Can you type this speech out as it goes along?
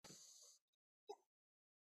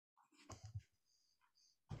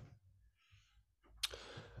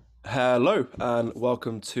Hello and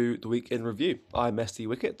welcome to the Week in Review. I'm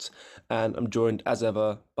Wickett, and I'm joined as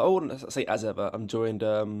ever, but I wouldn't say as ever, I'm joined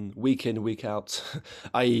week in, week out,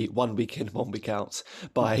 i.e. 1 week in, 1 week out,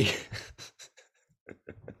 by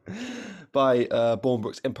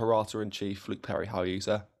Bournemouth's Imperator-in-Chief, Luke Perry. How are you,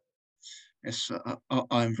 sir? Yes,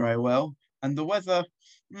 I'm very well. And the weather,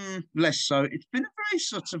 less so. It's been a very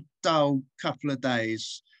sort of dull couple of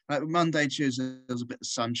days. Like Monday, Tuesday, there was a bit of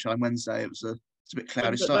sunshine. Wednesday, it's a bit No, cloudy.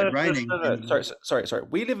 It no, no, started no, raining no, no. in, Sorry.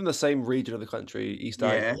 We live in the same region of the country, East yeah.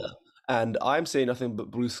 Anglia, and I'm seeing nothing but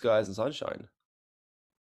blue skies and sunshine.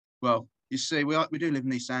 Well, you see, we do live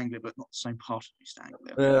in East Anglia, but not the same part of East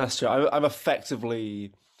Anglia. Yeah, that's true. I'm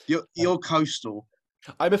effectively You're coastal.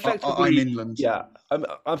 I'm I'm effectively, inland. yeah, I'm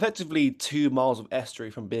effectively 2 miles of estuary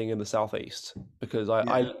from being in the southeast because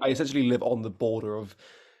Yeah. I essentially live on the border of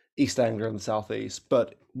East Anglia and the southeast.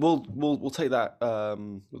 But we'll take that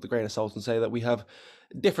with a grain of salt and say that we have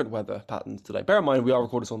different weather patterns today. Bear in mind we are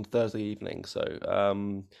recording this on Thursday evening, so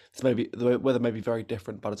the weather may be very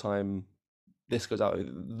different by the time this goes out.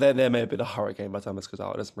 There may have been a hurricane by the time this goes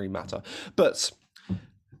out. It doesn't really matter, but.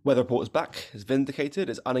 Weather report is back, is vindicated,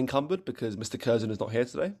 is unencumbered because Mr. Curzon is not here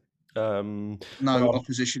today. No Though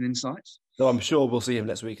opposition in sight. I'm sure we'll see him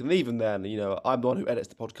next week. And even then, I'm the one who edits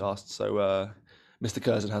the podcast, so Mr.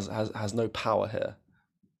 Curzon has no power here.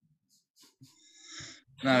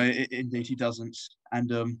 No, indeed he doesn't.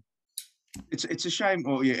 And it's a shame.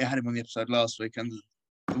 Or you had him on the episode last week, and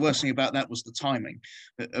the worst thing about that was the timing.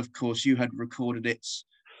 Of course, you had recorded it.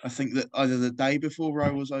 I think that either the day before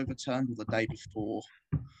Roe was overturned or the day before.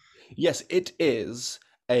 Yes, it is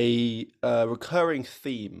a recurring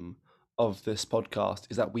theme of this podcast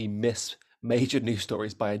is that we miss major news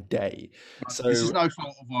stories by a day. This is So no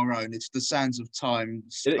fault of our own. It's the sands of time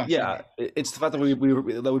splashing yeah, in. it's the fact that we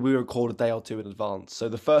record a day or two in advance. So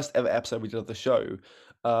the first ever episode we did of the show,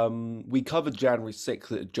 we covered January 6th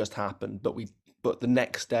that it just happened, but the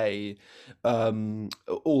next day,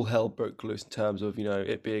 all hell broke loose in terms of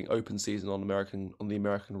it being open season on the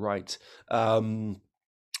American right,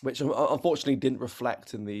 which unfortunately didn't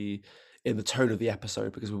reflect in the tone of the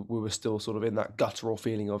episode because we were still sort of in that guttural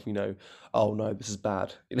feeling of oh no, this is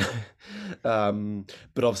bad. But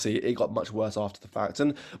obviously it got much worse after the fact,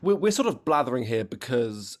 and we're sort of blathering here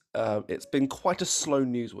because it's been quite a slow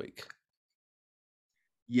news week.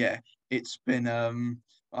 Yeah, it's been.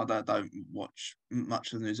 I don't watch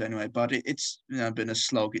much of the news anyway, but it's been a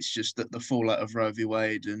slog. It's just that the fallout of Roe v.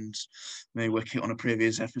 Wade and me Wickett on a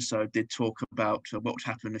previous episode did talk about what would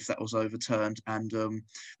happen if that was overturned, and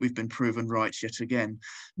we've been proven right yet again.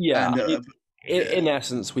 Yeah, And I mean, yeah, in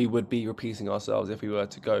essence, we would be repeating ourselves if we were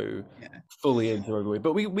to go yeah, fully into every week.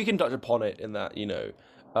 But we can touch upon it in that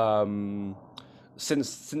um,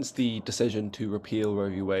 since the decision to repeal Roe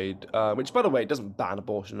v. Wade, which by the way it doesn't ban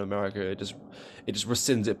abortion in America, it just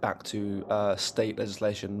rescinds it back to state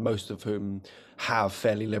legislation, most of whom have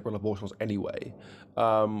fairly liberal abortion laws anyway.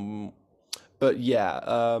 Um, but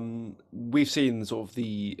yeah, we've seen sort of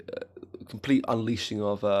the complete unleashing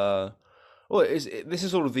of this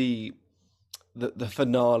is sort of the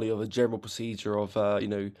finale of a general procedure of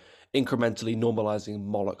incrementally normalizing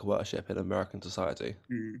Moloch worship in American society.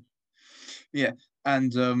 mm, yeah.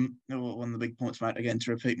 And one of the big points, mate, again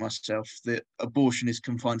to repeat myself, that abortion is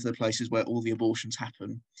confined to the places where all the abortions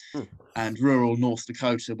happen. Hmm. And rural North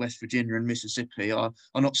Dakota, West Virginia, and Mississippi are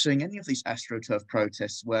not seeing any of these astroturf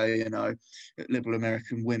protests where, liberal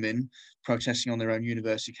American women protesting on their own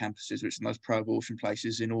university campuses, which are the most pro abortion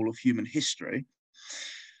places in all of human history.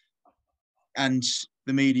 And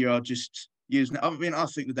the media are just using it. I mean, I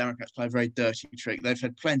think the Democrats play a very dirty trick. They've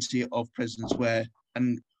had plenty of presidents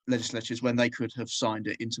and legislatures when they could have signed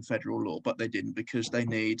it into federal law, but they didn't because they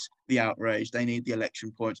need the outrage, they need the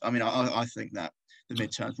election points. I mean, I think that the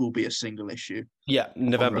midterms will be a single issue Yeah, on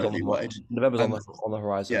November's Roe on v. Wade. November's And on the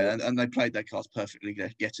horizon. Yeah. yeah, and they played their cards perfectly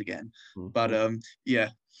yet again. But Mhm. yeah,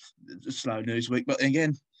 slow news week. But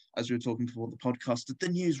again, as we were talking before the podcast, the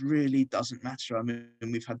news really doesn't matter. I mean,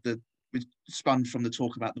 we've spun from the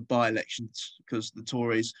talk about the by-elections because the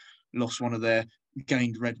Tories lost one of their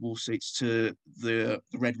gained red wall seats to the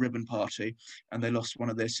Red Ribbon Party, and they lost one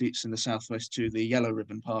of their seats in the southwest to the Yellow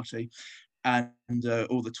Ribbon Party. And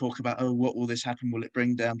all the talk about, oh, what will this happen? Will it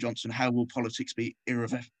bring down Johnson? How will politics be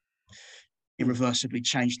irreversibly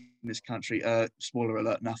changed in this country? Spoiler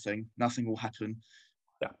alert: nothing. Nothing will happen.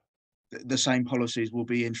 Yeah. The same policies will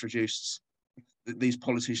be introduced. These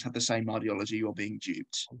policies have the same ideology. You're being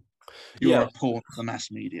duped. You're Yeah. a pawn of the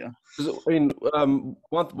mass media. 'Cause, I mean,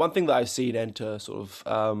 one thing that I've seen enter sort of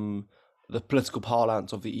the political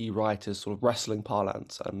parlance of the right is sort of wrestling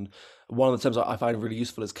parlance, and one of the terms I find really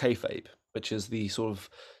useful is kayfabe, which is the sort of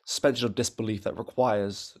suspension of disbelief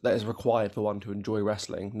that is required for one to enjoy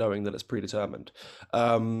wrestling, knowing that it's predetermined.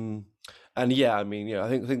 Um, and yeah, I mean, I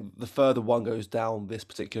think the further one goes down this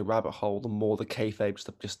particular rabbit hole, the more the kayfabe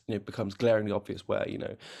just becomes glaringly obvious. Where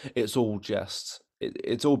it's all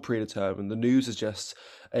it's all predetermined. The news is just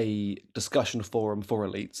a discussion forum for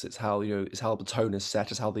elites. It's how the tone is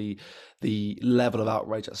set. It's how the level of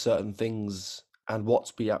outrage at certain things and what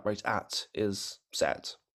to be outraged at is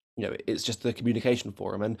set. It's just the communication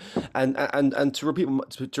forum. And to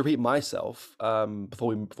repeat myself,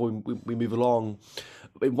 before we move along,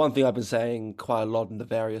 one thing I've been saying quite a lot in the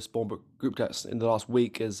various Bournemouth group chats in the last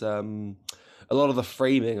week is a lot of the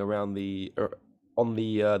framing around on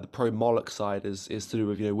the pro Moloch side is to do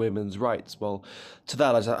with women's rights. Well, to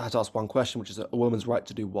that I just had to ask one question, which is a woman's right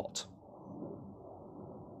to do what?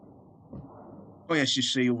 Well, yes, you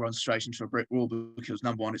see, you'll run straight into a brick wall because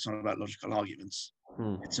number one, it's not about logical arguments.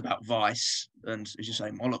 Hmm. It's about vice and, as you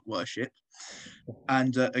say, Moloch worship.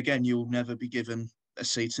 And again, you'll never be given a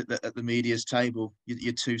seat at the media's table.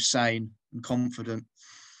 You're too sane and confident.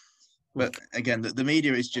 But again, the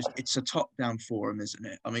media it's a top-down forum, isn't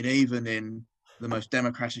it? I mean, even in the most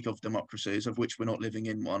democratic of democracies, of which we're not living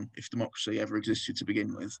in one, if democracy ever existed to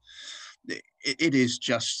begin with, it is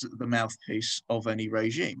just the mouthpiece of any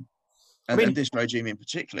regime. I And mean, this regime in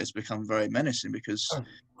particular has become very menacing because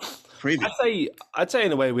previous. I'd say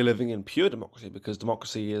in a way we're living in pure democracy, because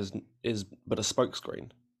democracy is but a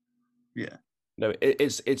smokescreen. Yeah. No,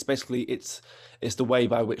 it's basically it's the way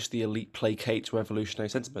by which the elite placate revolutionary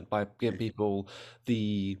sentiment by giving people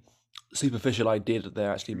the superficial idea that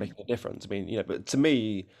they're actually making a difference. I mean, but to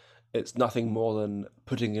me, it's nothing more than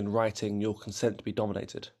putting in writing your consent to be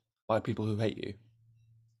dominated by people who hate you.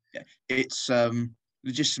 Yeah. It's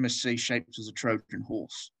legitimacy shaped as a Trojan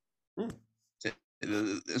horse. Mm.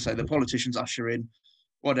 So the politicians usher in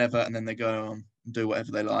whatever, and then they go on and do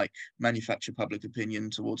whatever they like, manufacture public opinion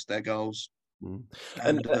towards their goals, Mm.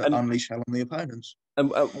 and unleash hell on the opponents.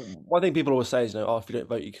 And one thing people always say is, oh, if you don't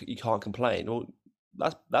vote, you can't complain. Well,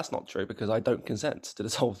 that's not true, because I don't consent to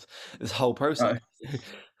this whole process.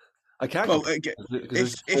 I can't Well,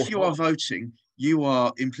 if you are voting, you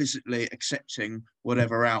are implicitly accepting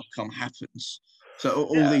whatever outcome happens. So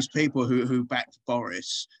all these people who backed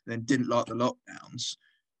Boris then didn't like the lockdowns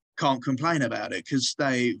can't complain about it because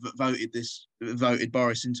they voted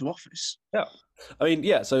Boris into office. Yeah, I mean,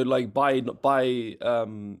 yeah. So like by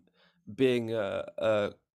being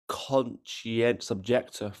a conscientious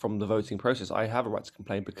objector from the voting process, I have a right to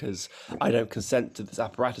complain because I don't consent to this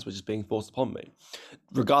apparatus which is being forced upon me,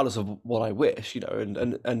 regardless of what I wish.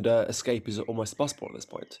 And escape is almost possible at this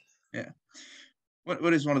point. Yeah.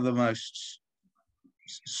 What is one of the most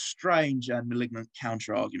strange and malignant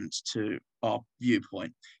counter arguments to our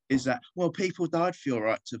viewpoint is that, well, people died for your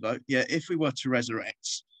right to vote. Yeah, if we were to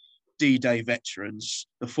resurrect D-Day veterans,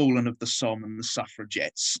 the fallen of the Somme and the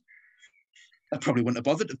suffragettes, they probably wouldn't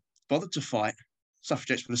have bothered to fight.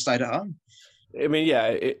 Suffragettes would have stayed at home. I mean,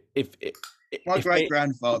 yeah, my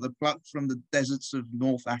great-grandfather plucked from the deserts of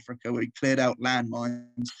North Africa where he cleared out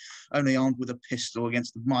landmines, only armed with a pistol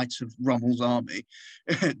against the might of Rommel's army.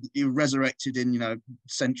 He resurrected in,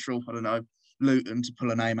 central, Luton to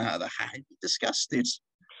pull a name out of the hat. He'd be disgusted.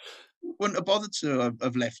 Wouldn't have bothered to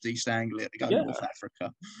have left East Anglia to go to North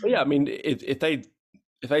Africa. Well, yeah, I mean, if they'd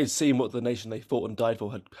seen what the nation they fought and died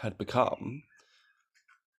for had become,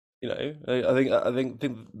 I think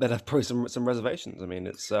they'd have probably some reservations. I mean,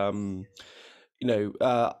 it's I've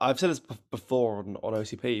said this before on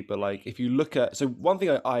OCP, but like if you look at, so one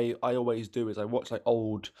thing I always do is I watch like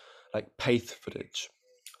old like Paith footage,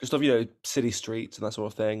 just of city streets and that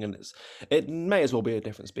sort of thing, and it may as well be a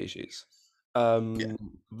different species. The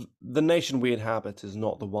nation we inhabit is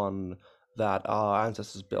not the one that our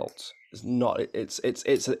ancestors built. It's not.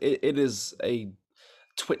 It is a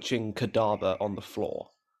twitching cadaver on the floor.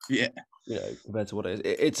 Yeah. Compared to what it is,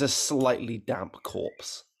 it's a slightly damp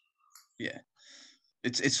corpse. Yeah.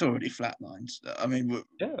 It's already flatlined. I mean,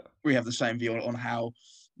 we have the same view on how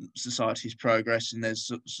societies progress, and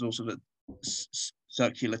there's sort of a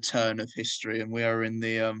circular turn of history, and we are in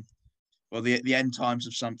the end times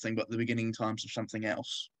of something, but the beginning times of something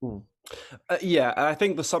else. Yeah, and I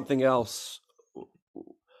think the something else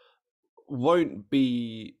won't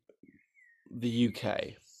be the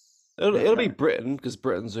UK. It'll be Britain, because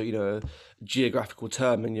Britain's a geographical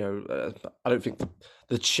term, and I don't think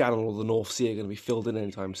the Channel or the North Sea are going to be filled in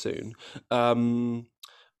anytime soon.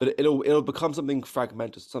 But it'll become something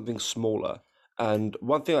fragmented, something smaller, And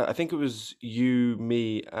one thing, I think it was you,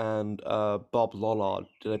 me, and Bob Lollard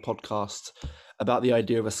did a podcast about the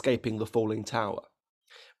idea of escaping the falling tower,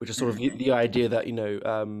 which is sort of the idea that,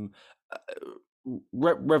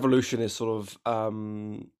 revolution is sort of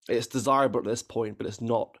it's desirable at this point, but it's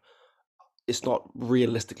not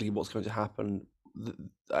realistically what's going to happen.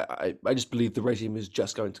 I just believe the regime is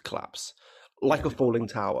just going to collapse like a falling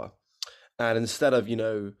tower. And instead of,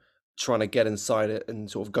 trying to get inside it and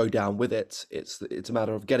sort of go down with it, it's a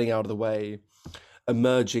matter of getting out of the way,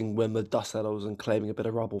 emerging when the dust settles and claiming a bit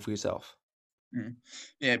of rubble for yourself.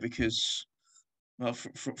 Yeah, because, well,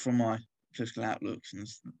 from my political outlook and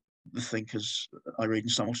the thinkers I read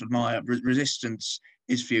and somewhat admire, resistance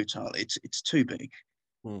is futile. It's too big.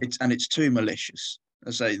 It's too malicious.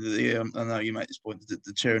 I say, I know you make this point that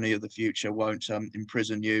the tyranny of the future won't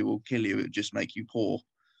imprison you or kill you; it will just make you poor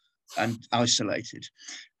and isolated.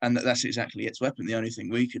 And that's exactly its weapon. The only thing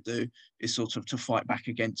we could do is sort of to fight back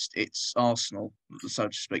against its arsenal, so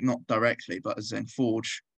to speak, not directly, but as then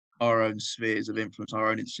forge our own spheres of influence, our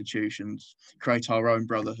own institutions, create our own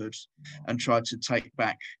brotherhood, and try to take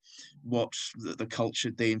back what the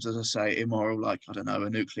culture deems, as I say, immoral, like, I don't know, a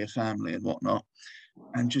nuclear family and whatnot,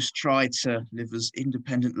 and just try to live as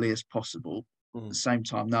independently as possible, at the same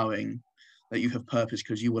time knowing that you have purpose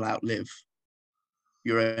because you will outlive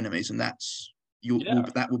your enemies, and that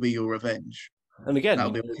will be your revenge. And again,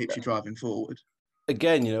 That'll be what keeps you driving forward.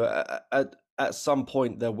 Again, at some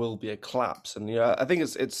point there will be a collapse, and I think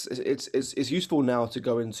it's useful now to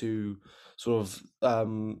go into sort of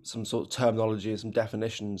some sort of terminology and some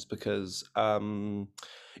definitions, because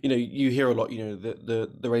you hear a lot, the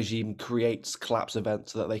regime creates collapse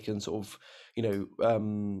events so that they can sort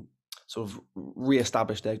of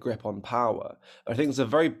reestablish their grip on power. I think there's a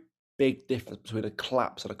very big difference between a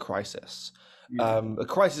collapse and a crisis. A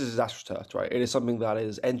crisis is astroturfed, right? It is something that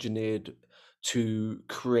is engineered to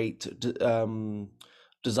create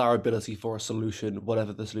desirability for a solution,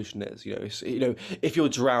 whatever the solution is. If you're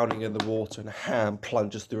drowning in the water and a hand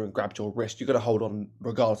plunges through and grabs your wrist, you're going to hold on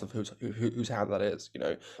regardless of whose hand that is,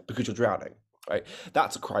 because you're drowning. Right,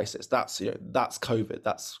 that's a crisis. That's COVID.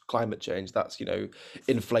 That's climate change. That's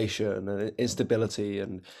inflation and instability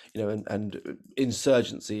and and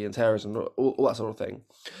insurgency and terrorism, all that sort of thing.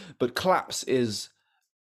 But collapse is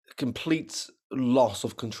complete loss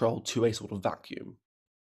of control to a sort of vacuum,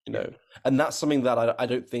 and that's something that I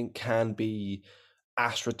don't think can be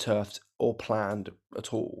astroturfed or planned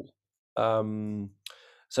at all.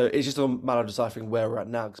 So it's just a matter of deciphering where we're at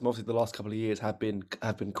now, because obviously the last couple of years have been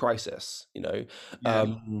crisis.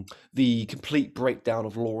 The complete breakdown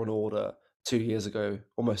of law and order 2 years ago,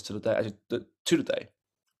 almost to the day, actually, to the day,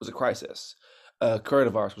 was a crisis.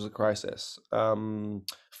 Coronavirus was a crisis.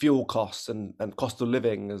 Fuel costs and cost of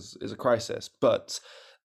living is a crisis. But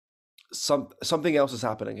something else is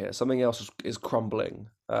happening here. Something else is crumbling.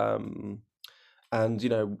 And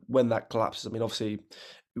when that collapses, I mean, obviously,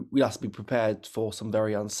 we have to be prepared for some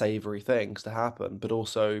very unsavory things to happen, but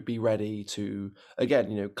also be ready to,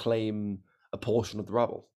 again, claim a portion of the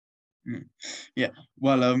rubble. Yeah.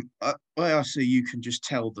 Well, I see you can just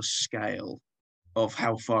tell the scale of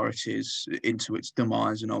how far it is into its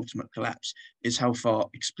demise and ultimate collapse is how far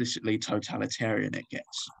explicitly totalitarian it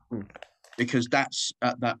gets. Because that's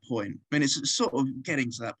at that point. I mean, it's sort of getting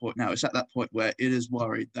to that point now. It's at that point where it is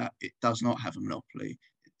worried that it does not have a monopoly.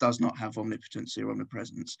 It does not have omnipotency or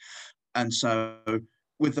omnipresence. And so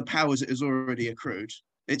with the powers it has already accrued,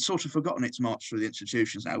 it's sort of forgotten its march through the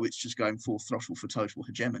institutions now. It's just going full throttle for total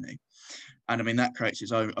hegemony. And I mean, that creates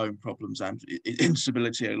its own problems and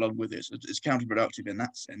instability along with it. So it's counterproductive in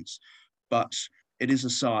that sense. But it is a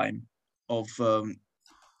sign of the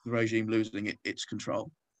regime losing its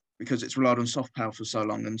control, because it's relied on soft power for so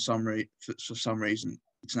long, and for some reason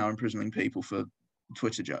it's now imprisoning people for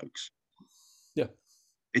Twitter jokes. Yeah,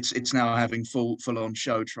 it's now having full on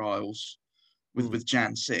show trials with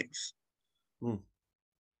Jan 6th,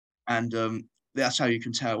 and that's how you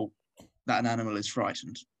can tell that an animal is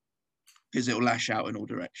frightened, because it will lash out in all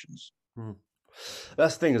directions.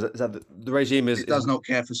 That's the thing, is that the regime it does not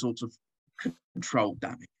care for sort of controlled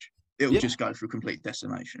damage. It will just go through complete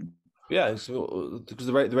decimation. Yeah, because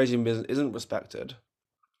the regime isn't respected.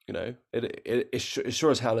 It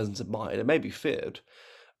sure as hell isn't admired. It may be feared,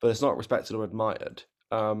 but it's not respected or admired.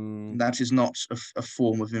 That is not a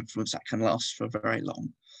form of influence that can last for very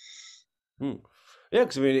long. Yeah,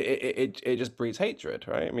 because I mean, it just breeds hatred,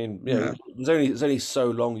 right? I mean, there's only so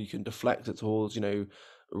long you can deflect it towards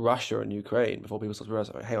Russia and Ukraine before people start to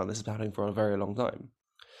realize, hang on, this has been happening for a very long time.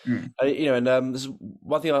 This is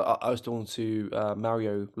one thing I was talking to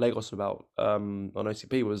Mario Lagos about on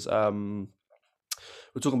OCP was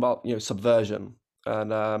we're talking about, subversion,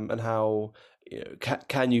 and how,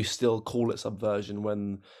 can you still call it subversion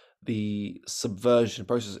when the subversion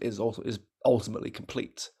process is ultimately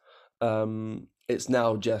complete. It's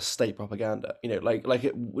now just state propaganda.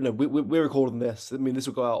 We're recording this. I mean, this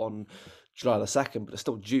will go out on July the 2nd, but it's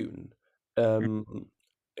still June. Um,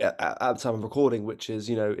 at the time of recording, which is,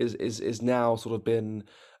 is now sort of been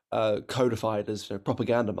codified as,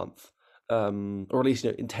 propaganda month, or at least,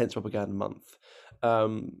 intense propaganda month.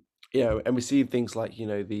 And we see things like,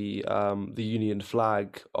 the Union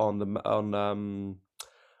flag on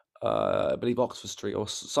I believe Oxford Street or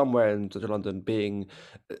somewhere in central London being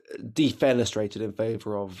defenestrated in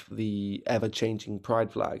favour of the ever-changing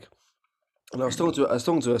Pride flag. And I was talking to a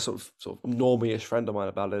sort of normie-ish friend of mine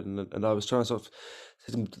about it, and I was trying to sort of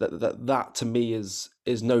say to him that to me is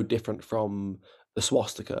no different from the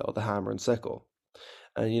swastika or the hammer and sickle.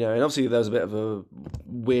 And and obviously there was a bit of a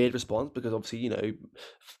weird response, because obviously,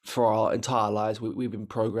 for our entire lives we've been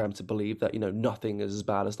programmed to believe that, nothing is as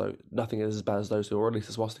bad as those two, or at least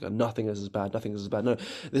the swastika. Nothing is as bad. Nothing is as bad. No,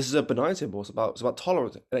 this is a benign symbol. It's about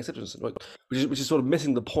tolerance and acceptance, which is sort of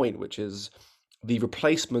missing the point, which is the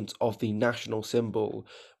replacement of the national symbol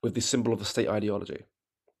with the symbol of the state ideology.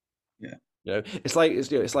 Yeah. It's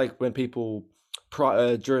like when people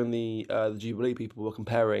during the Jubilee, people were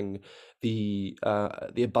comparing the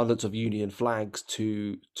abundance of Union flags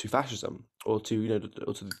to fascism, or to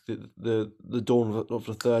or to the dawn of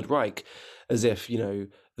the Third Reich, as if the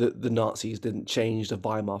Nazis didn't change the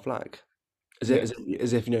Weimar flag, as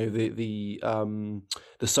if the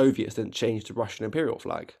Soviets didn't change the Russian imperial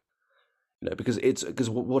flag. Because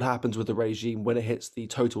what happens with the regime when it hits the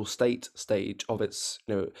total state stage of its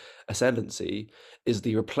ascendancy is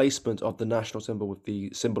the replacement of the national symbol with the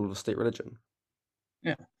symbol of the state religion.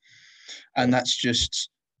 Yeah. And that's just,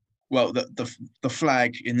 well, the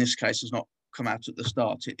flag in this case has not come out at the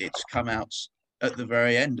start. It's come out at the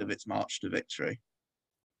very end of its march to victory,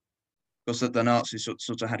 because the Nazis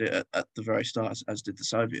sort of had it at the very start, as did the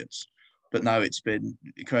Soviets. But no, it's been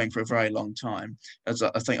going for a very long time. As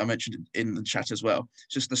I think I mentioned in the chat as well,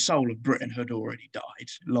 just the soul of Britain had already died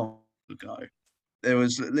long ago. There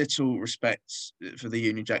was little respect for the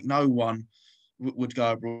Union Jack. No one would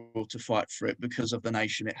go abroad to fight for it because of the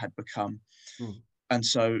nation it had become. And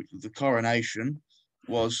so the coronation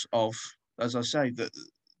was of, as I say, the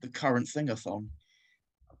current thingathon.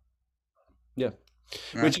 Yeah.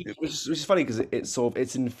 Which is funny, because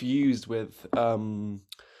it's infused with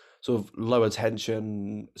sort of low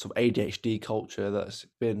attention, sort of ADHD culture that's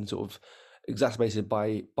been sort of exacerbated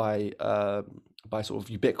by sort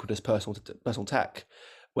of ubiquitous personal tech,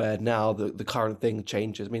 where now the current thing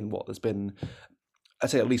changes. I mean, there's been,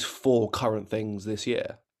 I'd say, at least 4 current things this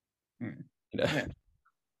year. Yeah.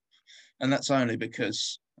 And that's only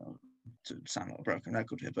because, to sound like a broken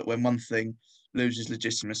record here, but when one thing loses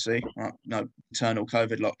legitimacy, like internal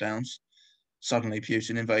COVID lockdowns, suddenly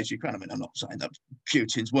Putin invades Ukraine. I mean, I'm not saying that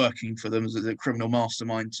Putin's working for them as a criminal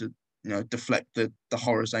mastermind to deflect the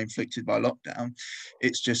horrors they inflicted by lockdown.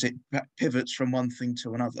 It's just it pivots from one thing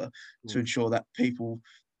to another to ensure that people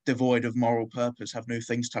devoid of moral purpose have new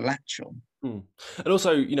things to latch on. And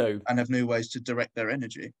also, and have new ways to direct their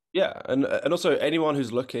energy. Yeah, and also anyone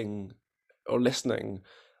who's looking or listening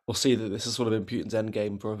will see that this has sort of been Putin's end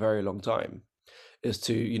game for a very long time, is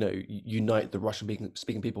to unite the Russian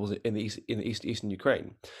speaking peoples in the eastern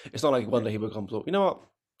Ukraine. It's not like one day he becomes, you know what,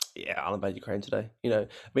 yeah, I'll invade Ukraine today. I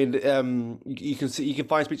mean, you can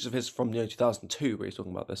find speeches of his from 2002 where he's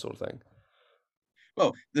talking about this sort of thing.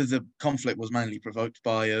 Well, the conflict was mainly provoked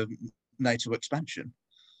by NATO expansion.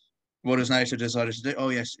 What has NATO decided to do? Oh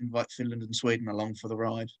yes, invite Finland and Sweden along for the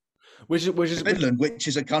ride. Which is Finland, which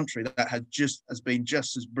is a country that has been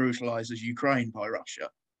just as brutalized as Ukraine by Russia,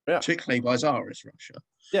 particularly by Tsarist Russia.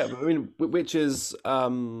 Yeah, but I mean, which has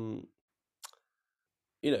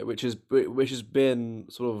been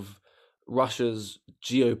sort of Russia's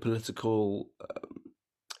geopolitical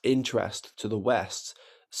interest to the West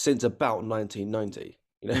since about 1990.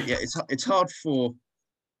 Yeah, it's hard for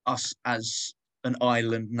us as an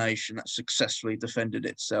island nation that successfully defended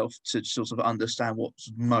itself to sort of understand what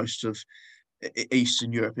most of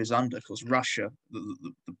Eastern Europe is under, because Russia,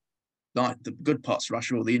 the good parts of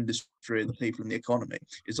Russia, or the industry and the people and the economy,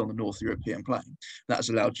 is on the North European plain. That has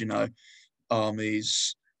allowed,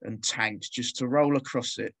 armies and tanks just to roll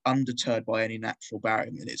across it undeterred by any natural barrier. I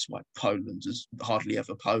mean, it's like Poland is hardly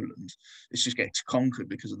ever Poland. It's just gets conquered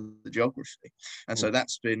because of the geography. And so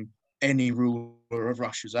that's been any ruler of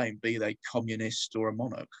Russia's aim, be they communist or a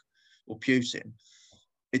monarch or Putin.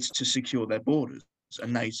 It's to secure their borders.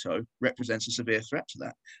 and NATO represents a severe threat to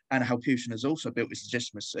that. And how Putin has also built his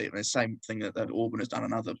legitimacy, and the same thing that Orban has done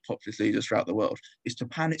and other populist leaders throughout the world, is to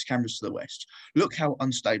pan its cameras to the West. Look how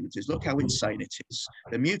unstable it is. Look how insane it is.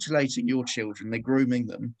 They're mutilating your children. They're grooming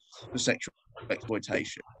them for sexual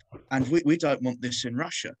exploitation. And we don't want this in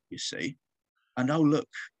Russia, you see. And oh, look,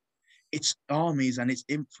 its armies and its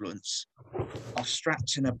influence are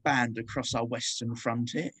strapped in a band across our western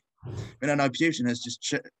frontier. I mean, I know Putin has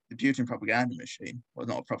the Putin propaganda machine, well,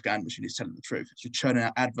 not a propaganda machine, he's telling the truth. It's just churning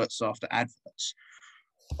out adverts after adverts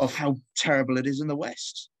of how terrible it is in the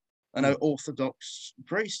West. I know Orthodox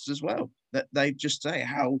priests as well, that they just say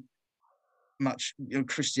how much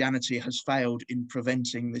Christianity has failed in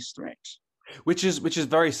preventing this threat. Which is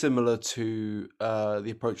very similar to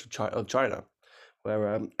the approach of China,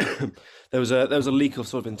 where there was a leak of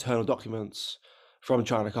sort of internal documents from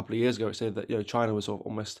China a couple of years ago. It said that China was sort of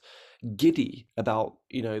almost giddy about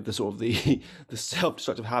the sort of the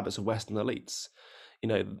self-destructive habits of Western elites.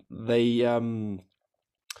 They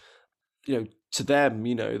to them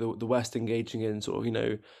the West engaging in sort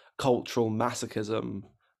of cultural masochism,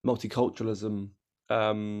 multiculturalism,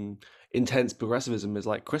 intense progressivism is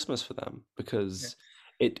like Christmas for them, because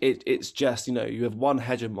it's just you have one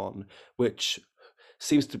hegemon which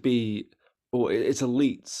seems to be, or its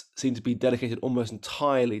elites seem to be dedicated almost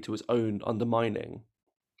entirely to its own undermining,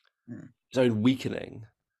 its own weakening.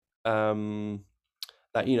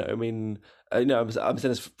 That I mean, I've been saying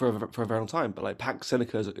this for a very long time, but like Pax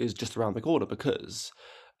Seneca is just around the corner because,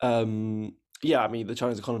 I mean, the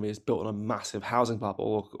Chinese economy is built on a massive housing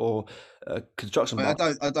bubble or construction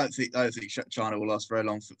bubble. I don't think China will last very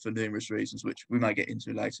long for numerous reasons, which we may get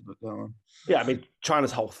into later. But go on. Yeah, I mean,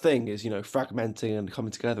 China's whole thing is fragmenting and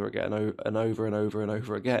coming together again and over and over and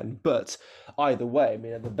over again. But either way, I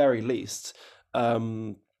mean, at the very least,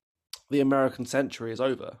 the American century is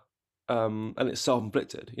over. And it's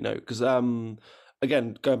self-inflicted, because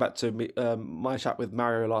again, going back to me, my chat with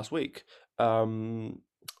Mario last week,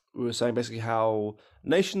 we were saying basically how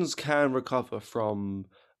nations can recover from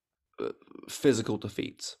physical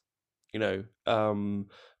defeat.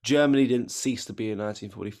 Germany didn't cease to be in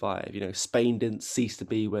 1945. Spain didn't cease to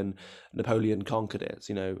be when Napoleon conquered it.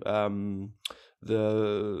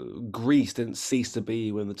 The Greece didn't cease to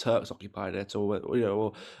be when the Turks occupied it, or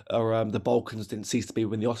the Balkans didn't cease to be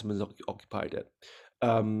when the Ottomans occupied it.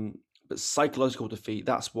 But psychological defeat,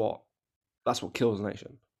 that's what kills a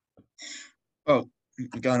nation. Well,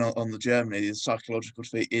 going on the Germany, the psychological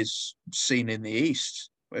defeat is seen in the East,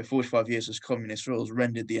 where 45 years as communist rules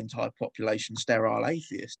rendered the entire population sterile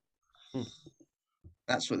atheists.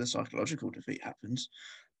 That's where the psychological defeat happens.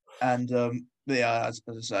 And as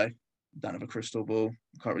I say, don't have a crystal ball.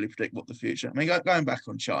 Can't really predict what the future. I mean, going back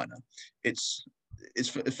on China, its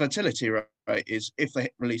fertility rate is, if they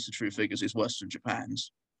release the true figures, is worse than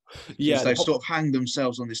Japan's. Yeah, they've sort of hanged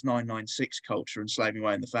themselves on this 996 culture and slaving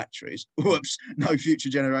away in the factories. Whoops, no future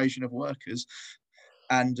generation of workers.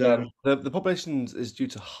 And the population is due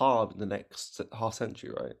to halve in the next half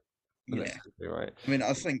century, right? Right. I mean,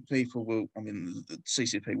 I think people will. I mean, the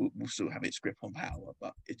CCP will still have its grip on power,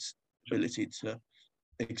 but its ability to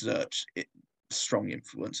exert strong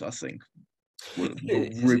influence, I think, will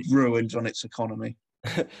ruined on its economy.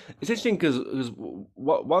 It's interesting because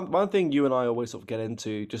one thing you and I always sort of get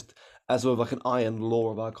into, just as sort of like an iron law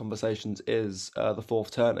of our conversations, is the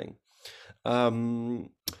fourth turning. And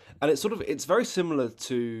it's very similar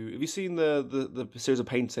to, have you seen the series of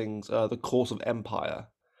paintings, The Course of Empire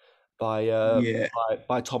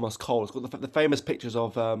by Thomas Cole? It's got the famous pictures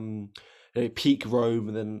of peak Rome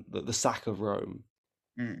and then the sack of Rome.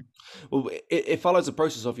 Well, it follows the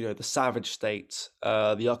process of the savage state,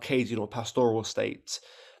 the Arcadian or pastoral state,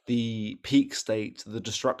 the peak state, the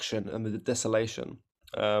destruction, and the desolation.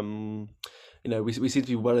 We seem to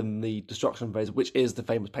be well in the destruction phase, which is the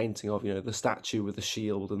famous painting of the statue with the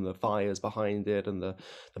shield and the fires behind it, and the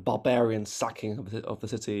barbarian sacking of the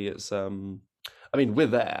city. It's I mean, we're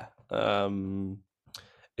there.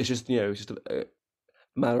 It's just a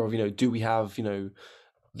matter of do we have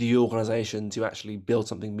the organization to actually build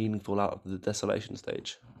something meaningful out of the desolation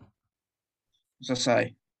stage. As I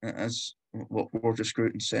say, as what Roger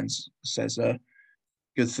Scruton says,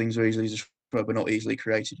 good things are easily destroyed but not easily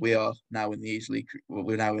created. We are now in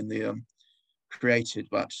the created,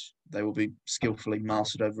 but they will be skillfully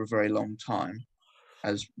mastered over a very long time,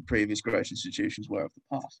 as previous great institutions were of the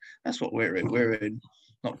past. That's what we're in. We're in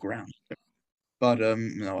not ground, but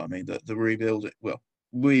no, I mean the rebuild. Well,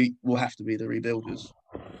 we will have to be the rebuilders.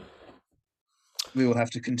 We will have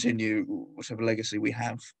to continue whatever legacy we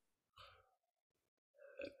have.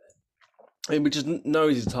 I mean, which is no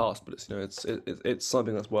easy task, but it's it's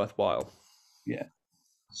something that's worthwhile. Yeah.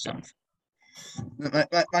 something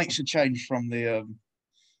that makes a change from the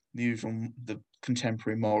usual, the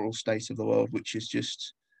contemporary moral state of the world, which is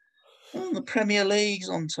just, oh, the Premier League's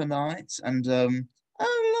on tonight, and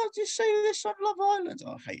oh, did you see this on Love Island?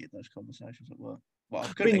 Oh, I hated those conversations at work. Well, I I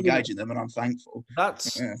mean, couldn't engage in them, and I'm thankful.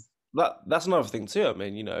 that's Yeah. that's another thing too. I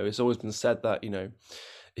mean, it's always been said that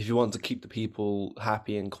if you want to keep the people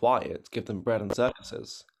happy and quiet, give them bread and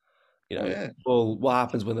circuses. Oh yeah, Well, what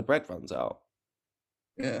happens when the bread runs out?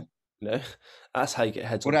 yeah. You know, that's how you get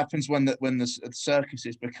heads What on. happens when the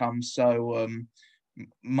circuses become so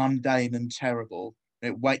mundane and terrible?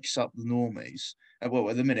 It wakes up the normies. Well,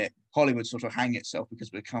 at the minute, Hollywood sort of hang itself because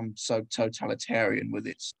it become so totalitarian with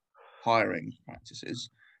its hiring practices,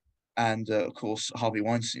 and of course Harvey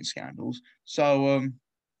Weinstein scandals. So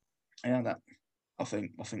yeah, that I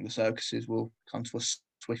think the circuses will come to a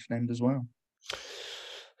swift end as well.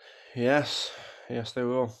 Yes, yes, they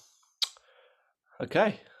will.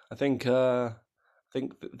 Okay, I think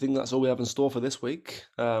that's all we have in store for this week.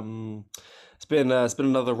 It's been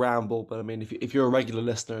another ramble, but I mean, if you're a regular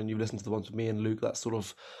listener and you've listened to the ones with me and Luke, that's sort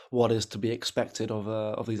of what is to be expected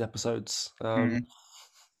of these episodes.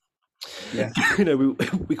 Yeah,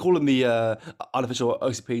 We call them the unofficial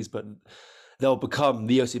OCPs, but they'll become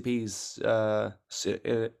the OCPs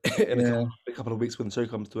in yeah. a couple of weeks when the show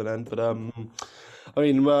comes to an end. But I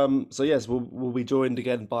mean, so yes, we'll be joined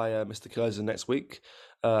again by Mr. Kaiser next week.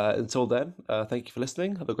 Until then, thank you for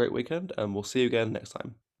listening. Have a great weekend, and we'll see you again next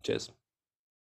time. Cheers.